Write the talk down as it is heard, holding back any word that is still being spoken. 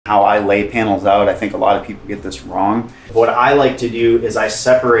how I lay panels out. I think a lot of people get this wrong. What I like to do is I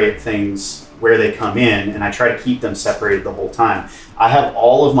separate things where they come in, and I try to keep them separated the whole time. I have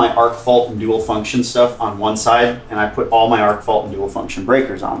all of my arc fault and dual function stuff on one side, and I put all my arc fault and dual function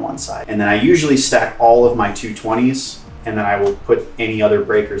breakers on one side. And then I usually stack all of my 220s, and then I will put any other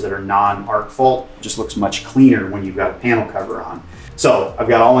breakers that are non-arc fault. It just looks much cleaner when you've got a panel cover on. So I've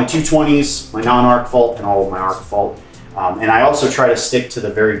got all my 220s, my non-arc fault, and all of my arc fault. And I also try to stick to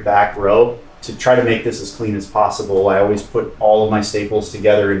the very back row to try to make this as clean as possible. I always put all of my staples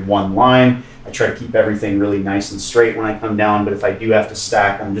together in one line. I try to keep everything really nice and straight when I come down, but if I do have to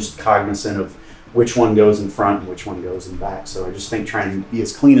stack, I'm just cognizant of which one goes in front and which one goes in back. So I just think trying to be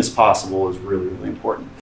as clean as possible is really, really important.